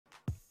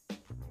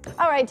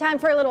All right, time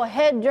for a little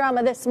head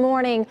drama this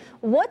morning.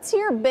 What's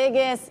your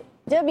biggest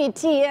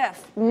WTF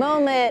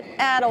moment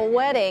at a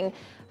wedding?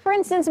 For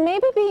instance,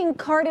 maybe being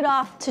carted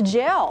off to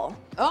jail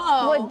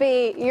would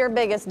be your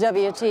biggest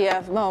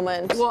WTF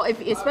moment. Well,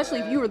 especially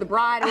if you were the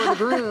bride or the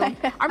groom.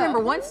 I remember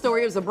one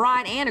story, it was a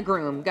bride and a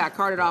groom got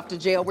carted off to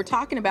jail. We're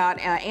talking about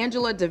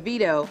Angela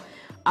DeVito.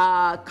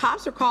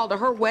 Cops are called to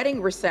her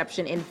wedding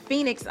reception in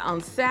Phoenix on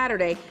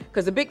Saturday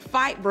because a big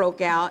fight broke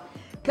out.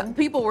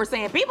 People were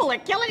saying, people are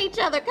killing each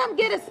other, come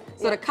get us.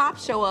 So the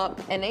cops show up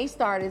and they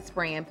started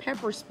spraying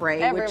pepper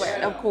spray, everywhere,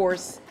 which of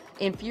course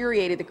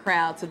infuriated the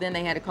crowd, so then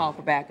they had to call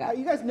for backup.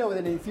 You guys know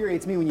that it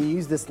infuriates me when you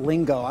use this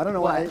lingo. I don't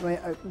know why.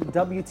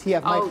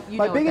 WTF.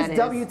 My biggest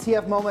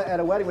WTF moment at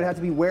a wedding would have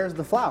to be, where's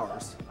the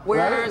flowers?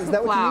 Where's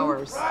the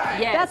flowers?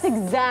 Yes. That's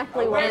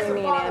exactly what I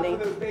mean,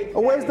 Andy. Oh,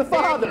 where's the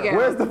father?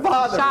 Where's the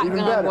father?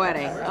 Shotgun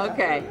wedding.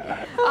 Okay.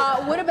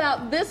 What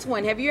about this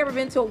one? Have you ever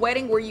been to a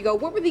wedding where you go,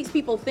 what were these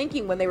people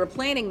thinking when they were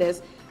planning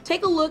this?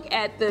 Take a look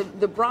at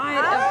the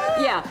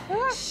bride.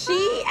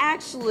 She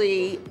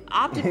actually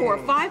opted for a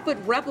 5-foot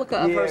replica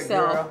of herself.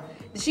 Girl.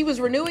 She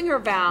was renewing her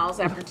vows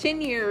after 10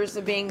 years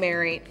of being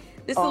married.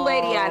 This is a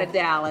lady out of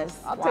Dallas.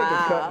 I'll take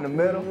a cut in the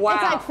middle. It's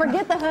like,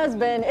 forget the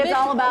husband, it's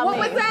all about me.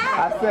 What was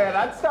that? I said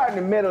I'd start in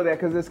the middle there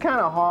because it's kind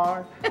of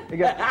hard.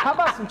 How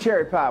about some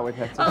cherry pie with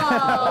that?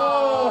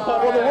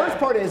 Well, the worst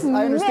part is,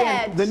 I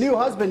understand the new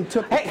husband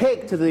took the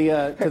cake to the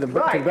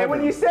Right, and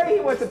when you say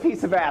he wants a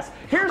piece of ass,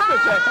 here's the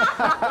thing.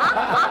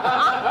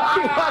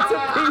 He wants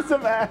a piece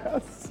of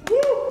ass.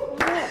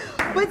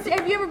 But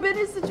have you ever been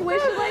in a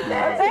situation like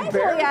that?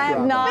 Thankfully, I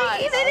have not.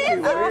 It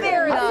is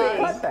very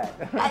nice.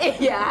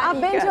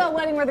 I've been to a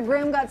wedding where the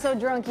groom got so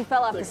drunk he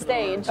fell off the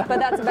stage, but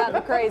that's about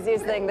the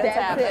craziest thing that's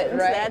happened. It,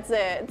 right? That's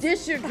it.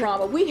 Dish your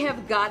drama. We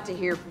have got to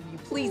hear from you.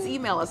 Please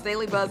email us,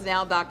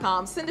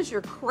 dailybuzznow.com. Send us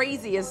your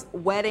craziest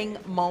wedding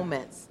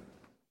moments.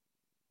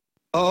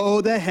 Oh,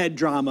 the head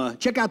drama.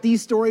 Check out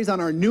these stories on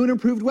our new and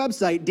improved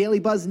website,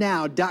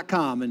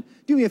 dailybuzznow.com. And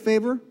do me a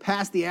favor,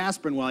 pass the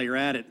aspirin while you're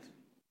at it.